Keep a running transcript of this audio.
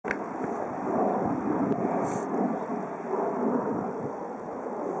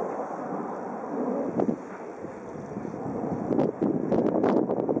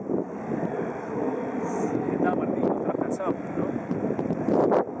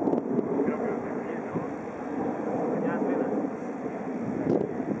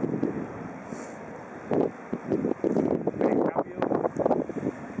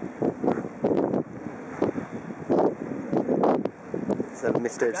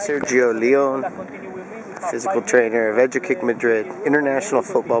Mr. Sergio Leon, physical trainer of EduKick Madrid, International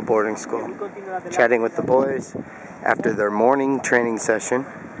Football Boarding School, chatting with the boys after their morning training session.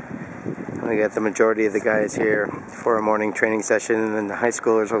 We got the majority of the guys here for a morning training session, and then the high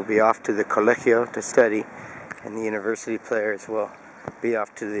schoolers will be off to the colegio to study, and the university players will be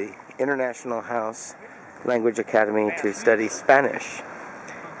off to the International House Language Academy to study Spanish.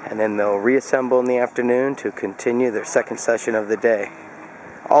 And then they'll reassemble in the afternoon to continue their second session of the day.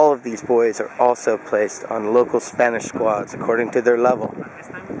 All of these boys are also placed on local Spanish squads according to their level.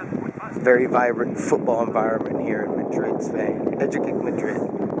 Very vibrant football environment here in Madrid, Spain. EduKick Madrid,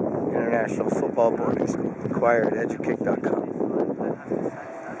 International Football Boarding School. Inquire at edukick.com.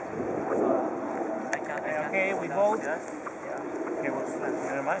 Okay, we vote.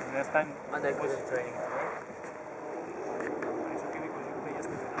 Never mind, next time. Monday was training.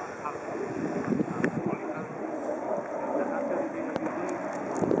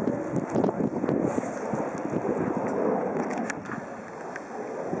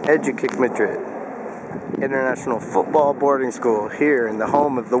 EduKick Madrid, International Football Boarding School, here in the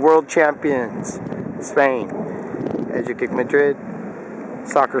home of the world champions, Spain. EduKick Madrid,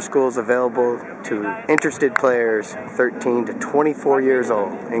 soccer schools available to interested players 13 to 24 years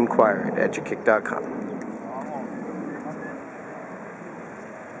old. Inquire at edukick.com.